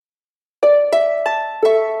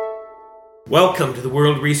Welcome to the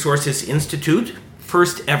World Resources Institute,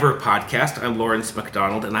 first ever podcast. I'm Lawrence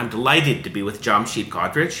MacDonald, and I'm delighted to be with Jamsheed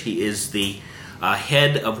Godrej. He is the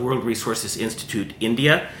head of World Resources Institute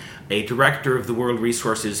India, a director of the World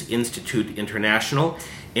Resources Institute International,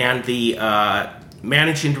 and the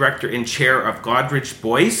managing director and chair of Godrej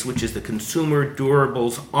Boyce, which is the consumer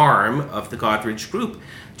durables arm of the Godrej Group.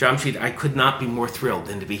 Jamsheed, I could not be more thrilled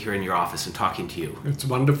than to be here in your office and talking to you. It's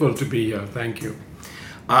wonderful to be here. Thank you.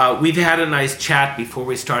 We've had a nice chat before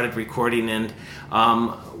we started recording, and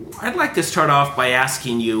I'd like to start off by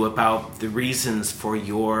asking you about the reasons for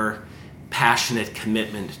your passionate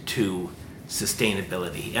commitment to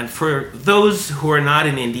sustainability. And for those who are not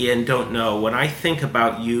in India and don't know, when I think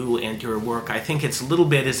about you and your work, I think it's a little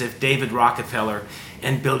bit as if David Rockefeller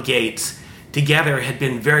and Bill Gates together had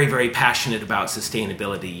been very, very passionate about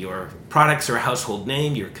sustainability. Your products are a household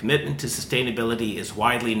name. Your commitment to sustainability is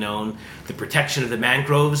widely known. The protection of the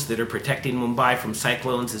mangroves that are protecting Mumbai from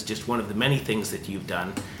cyclones is just one of the many things that you've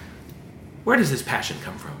done. Where does this passion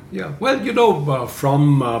come from? Yeah, well,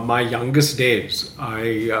 from my youngest days,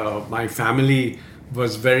 my family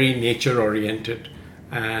was very nature-oriented,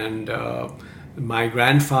 and my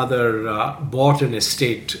grandfather bought an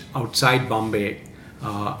estate outside Bombay.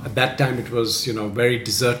 At that time, it was very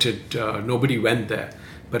deserted. Nobody went there,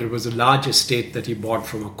 but it was a large estate that he bought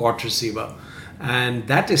from a court receiver, and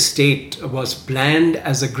that estate was planned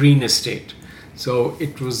as a green estate. So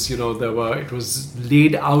it was, it was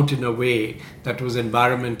laid out in a way that was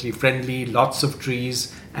environmentally friendly, lots of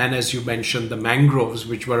trees, and as you mentioned, the mangroves,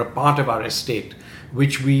 which were a part of our estate,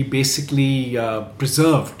 which we basically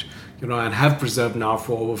preserved, and have preserved now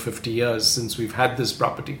for over 50 years since we've had this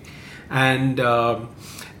property. And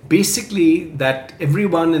basically that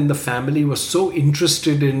everyone in the family was so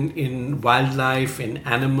interested in wildlife, in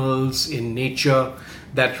animals, in nature,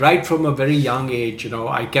 that right from a very young age,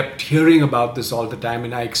 I kept hearing about this all the time,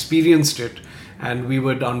 and I experienced it. And we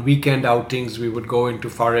would, on weekend outings, we would go into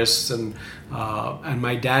forests, and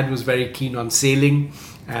my dad was very keen on sailing.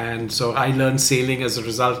 And so I learned sailing as a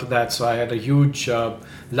result of that. So I had a huge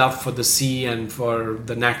love for the sea and for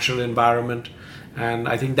the natural environment. And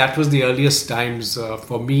I think that was the earliest times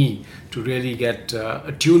for me to really get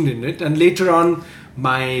attuned in it. And later on,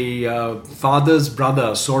 my father's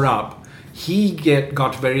brother, Saurabh, he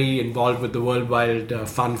got very involved with the World Wild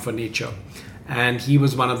Fund for Nature. And he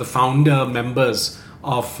was one of the founder members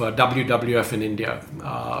of WWF in India.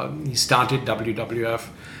 He started WWF.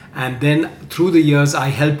 And then through the years, I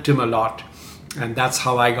helped him a lot. And that's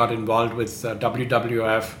how I got involved with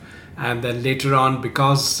WWF. And then later on,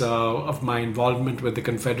 because of my involvement with the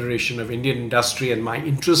Confederation of Indian Industry and my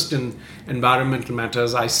interest in environmental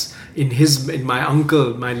matters, in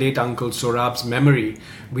my late uncle Saurabh's memory,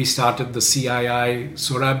 we started the CII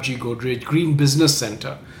Saurabhji Godrej Green Business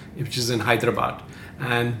Center, which is in Hyderabad.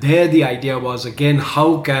 And there the idea was, again,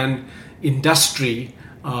 how can industry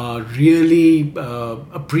really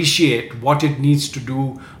appreciate what it needs to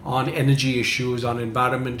do on energy issues, on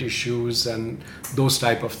environment issues, and those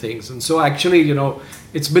type of things. And so actually,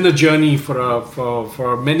 it's been a journey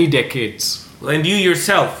for many decades. Well, and you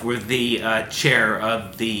yourself were the chair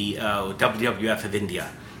of the WWF of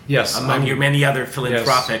India. Yes. Among your many other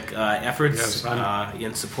philanthropic efforts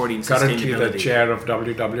in supporting sustainability. Currently the chair of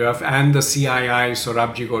WWF and the CII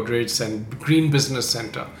Saurabhji Godrej and Green Business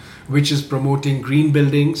Center, which is promoting green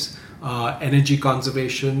buildings, energy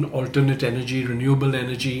conservation, alternate energy, renewable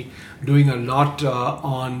energy, doing a lot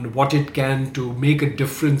on what it can to make a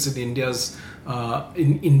difference in India's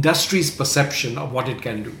in industry's perception of what it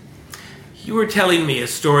can do. You were telling me a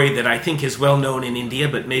story that I think is well known in India,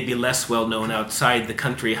 but maybe less well known outside the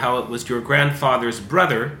country, how it was your grandfather's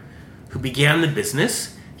brother who began the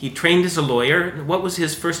business. He trained as a lawyer. What was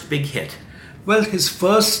his first big hit? Well, his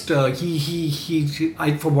first,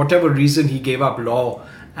 for whatever reason, he gave up law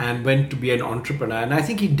and went to be an entrepreneur. And I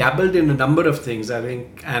think he dabbled in a number of things,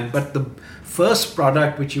 but the first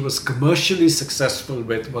product which he was commercially successful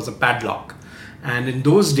with was a padlock. And in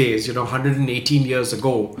those days, 118 years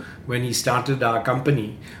ago, when he started our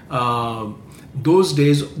company, those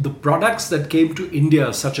days, the products that came to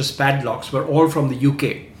India, such as padlocks, were all from the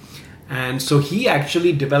UK. And so he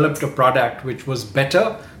actually developed a product which was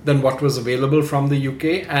better than what was available from the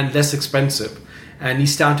UK and less expensive. And he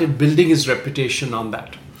started building his reputation on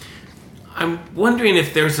that. I'm wondering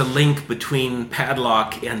if there's a link between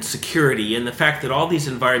padlock and security and the fact that all these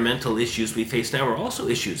environmental issues we face now are also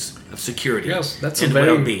issues of security and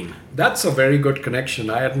well-being. That's a very good connection.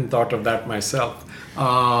 I hadn't thought of that myself.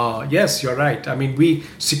 Yes, you're right. I mean,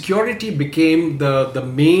 security became the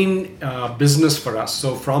main business for us.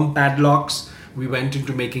 So from padlocks, we went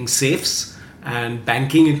into making safes. and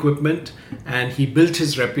banking equipment, and he built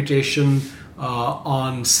his reputation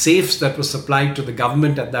on safes that were supplied to the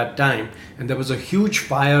government at that time. And there was a huge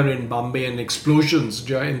fire in Bombay and explosions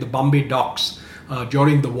in the Bombay docks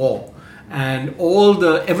during the war. And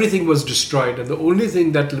everything was destroyed, and the only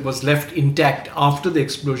thing that was left intact after the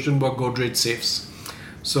explosion were Godrej safes.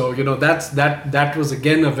 So that was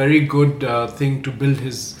again a very good thing to build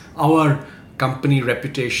our company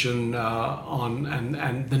reputation on,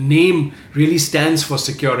 and the name really stands for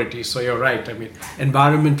security. So you're right. I mean,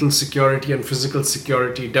 environmental security and physical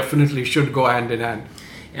security definitely should go hand in hand.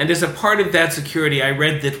 And as a part of that security, I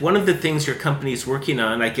read that one of the things your company is working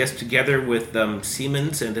on, I guess together with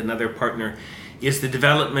Siemens and another partner, is the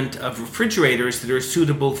development of refrigerators that are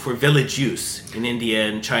suitable for village use in India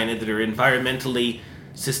and China, that are environmentally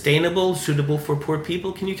sustainable, suitable for poor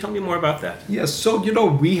people. Can you tell me more about that? Yes, so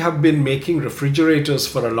we have been making refrigerators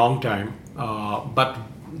for a long time, but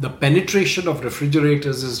the penetration of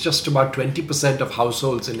refrigerators is just about 20% of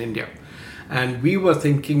households in India. And we were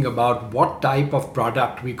thinking about what type of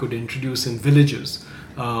product we could introduce in villages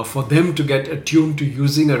for them to get attuned to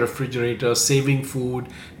using a refrigerator, saving food,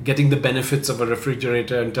 getting the benefits of a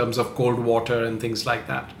refrigerator in terms of cold water and things like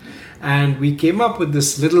that. And we came up with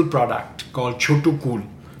this little product called Chotu Cool.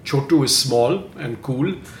 Chotu is small and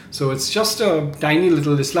cool, so it's just a tiny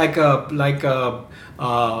little. It's like a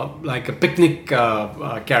picnic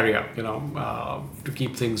carrier, to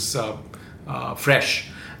keep things fresh.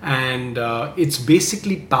 And it's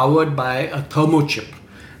basically powered by a thermochip.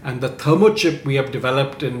 And the thermochip we have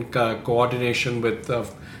developed in coordination with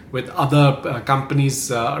other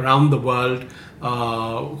companies around the world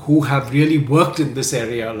who have really worked in this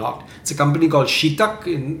area a lot. It's a company called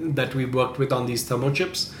Sheetak that we worked with on these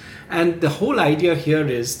thermochips. And the whole idea here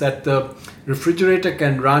is that the refrigerator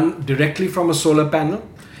can run directly from a solar panel.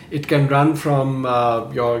 It can run from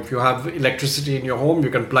if you have electricity in your home, you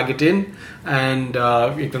can plug it in, and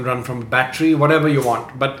it can run from a battery, whatever you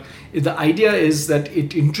want. But the idea is that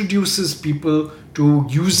it introduces people to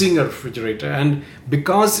using a refrigerator, and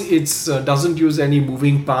because it doesn't use any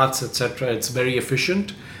moving parts, etc., it's very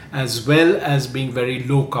efficient, as well as being very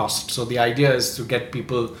low cost. So the idea is to get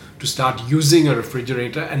people to start using a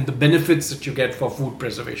refrigerator and the benefits that you get for food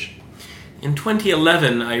preservation. In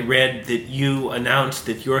 2011, I read that you announced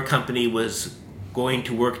that your company was going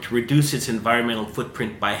to work to reduce its environmental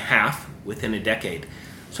footprint by half within a decade.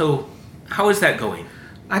 So how is that going?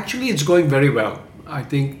 Actually, it's going very well. I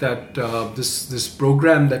think that this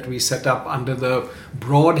program that we set up under the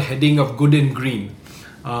broad heading of Good and Green,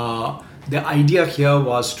 the idea here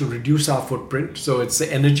was to reduce our footprint. So it's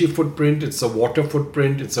the energy footprint, it's a water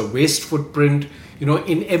footprint, it's a waste footprint.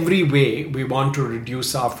 In every way, we want to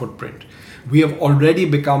reduce our footprint. We have already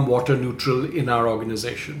become water neutral in our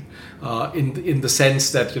organization, in the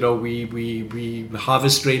sense that we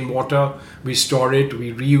harvest rainwater, we store it,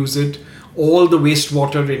 we reuse it. All the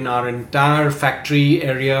wastewater in our entire factory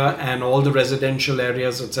area and all the residential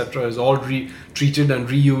areas, etc., is all treated and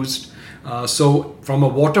reused. So from a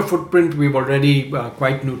water footprint, we've already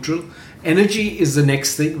quite neutral. Energy is the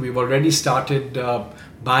next thing. We've already started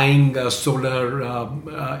buying solar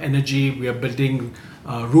energy. We are building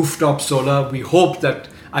rooftop solar.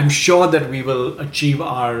 I'm sure that we will achieve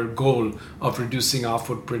our goal of reducing our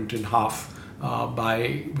footprint in half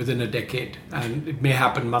within a decade, and it may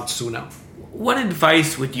happen much sooner. What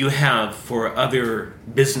advice would you have for other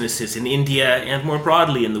businesses in India and more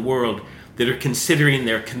broadly in the world that are considering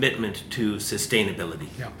their commitment to sustainability?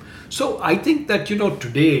 Yeah. So I think that,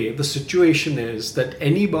 today the situation is that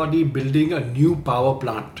anybody building a new power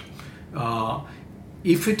plant,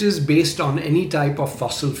 if it is based on any type of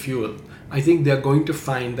fossil fuel, I think they're going to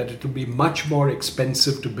find that it will be much more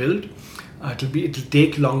expensive to build. It'll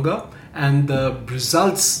take longer, and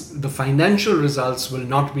the financial results will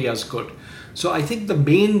not be as good. So I think the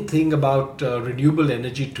main thing about renewable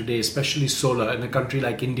energy today, especially solar in a country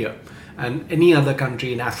like India and any other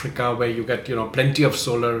country in Africa where you get plenty of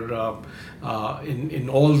solar in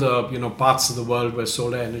all the parts of the world where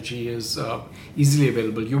solar energy is easily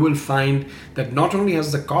available, you will find that not only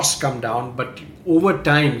has the cost come down, but over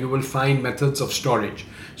time you will find methods of storage.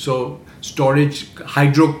 So storage,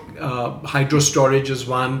 hydro storage is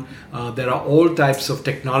one. There are all types of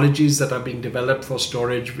technologies that are being developed for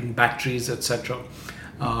storage in batteries, etc.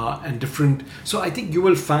 And different. So I think you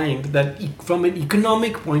will find that from an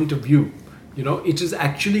economic point of view, it is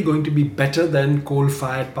actually going to be better than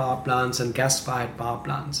coal-fired power plants and gas-fired power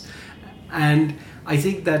plants. And I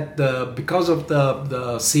think that because of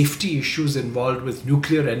the safety issues involved with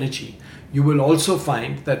nuclear energy, you will also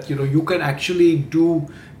find that you can actually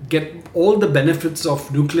get all the benefits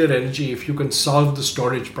of nuclear energy if you can solve the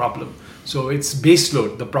storage problem. So it's base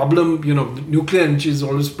load. The problem, nuclear energy is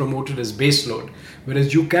always promoted as base load,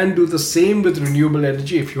 whereas you can do the same with renewable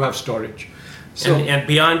energy if you have storage. So, and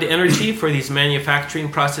beyond energy, for these manufacturing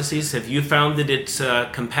processes, have you found that it's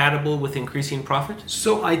compatible with increasing profit?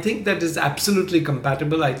 So I think that is absolutely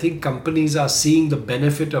compatible. I think companies are seeing the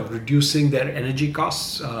benefit of reducing their energy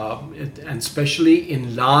costs, and especially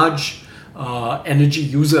in large energy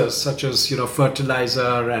users such as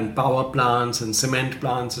fertilizer and power plants and cement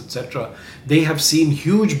plants, etc. They have seen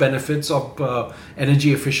huge benefits of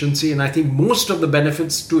energy efficiency, and I think most of the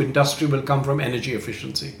benefits to industry will come from energy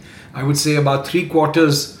efficiency. I would say about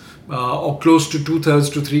 3/4 or close to 2/3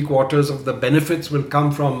 to 3/4 of the benefits will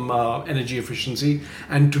come from energy efficiency.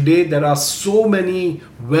 And today there are so many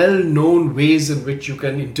well-known ways in which you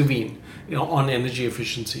can intervene on energy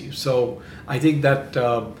efficiency. So I think that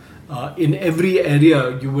in every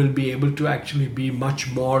area you will be able to actually be much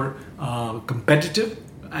more competitive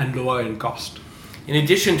and lower in cost. In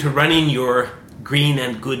addition to running your green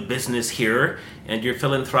and good business here and your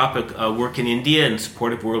philanthropic work in India in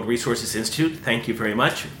support of World Resources Institute, thank you very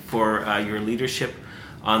much for your leadership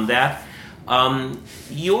on that.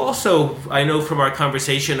 You also, I know from our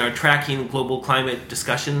conversation, are tracking global climate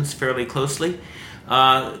discussions fairly closely.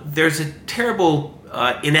 There's a terrible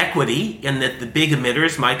inequity in that the big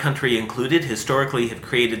emitters, my country included, historically have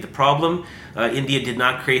created the problem. India did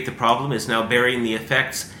not create the problem, is now bearing the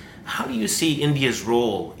effects. How do you see India's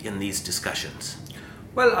role in these discussions?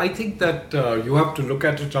 Well, I think that you have to look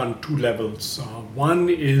at it on two levels. One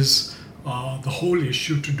is the whole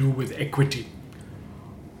issue to do with equity.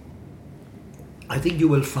 I think you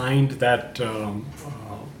will find that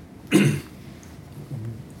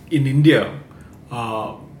in India,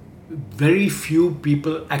 very few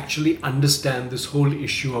people actually understand this whole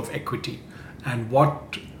issue of equity and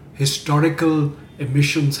what historical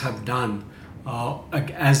emissions have done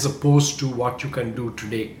as opposed to what you can do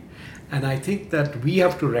today. And I think that we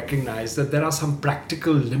have to recognize that there are some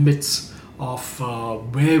practical limits of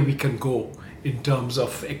where we can go in terms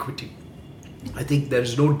of equity. I think there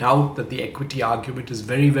is no doubt that the equity argument is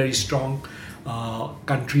very, very strong.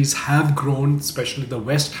 Countries have grown, especially the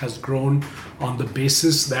West has grown on the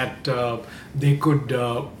basis that they could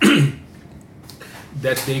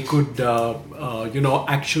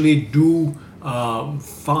actually do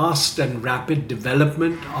fast and rapid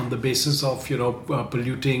development on the basis of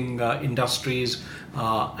polluting industries,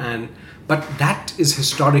 but that is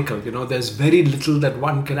historical. There's very little that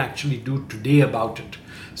one can actually do today about it.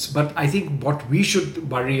 But I think what we should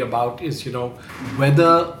worry about is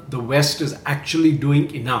whether the West is actually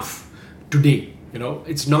doing enough today.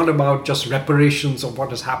 It's not about just reparations of what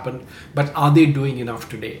has happened, but are they doing enough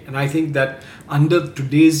today? And I think that under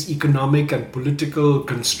today's economic and political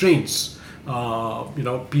constraints,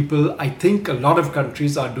 people, I think a lot of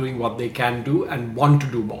countries are doing what they can do and want to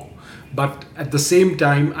do more. But at the same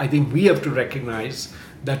time, I think we have to recognize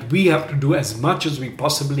that we have to do as much as we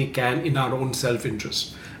possibly can in our own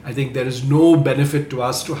self-interest. I think there is no benefit to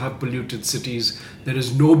us to have polluted cities. There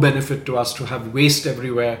is no benefit to us to have waste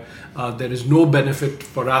everywhere. There is no benefit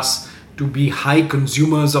for us to be high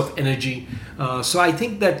consumers of energy. So I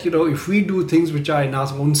think that, if we do things which are in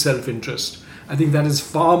our own self-interest, I think that is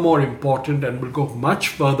far more important and will go much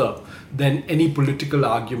further than any political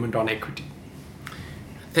argument on equity.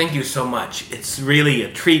 Thank you so much. It's really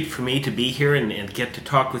a treat for me to be here and get to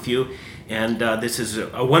talk with you. And this is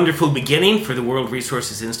a wonderful beginning for the World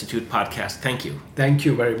Resources Institute podcast. Thank you. Thank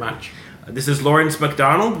you very much. This is Lawrence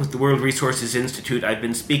MacDonald with the World Resources Institute. I've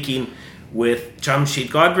been speaking with Jamshid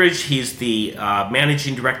Godrej. He's the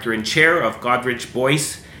Managing Director and Chair of Godrej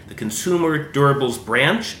Boyce, the Consumer Durables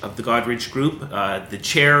branch of the Godrej Group, the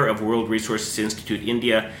Chair of World Resources Institute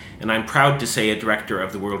India, and I'm proud to say a Director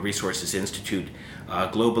of the World Resources Institute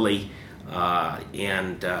globally.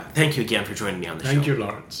 And thank you again for joining me on the show. Thank you,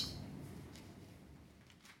 Lawrence.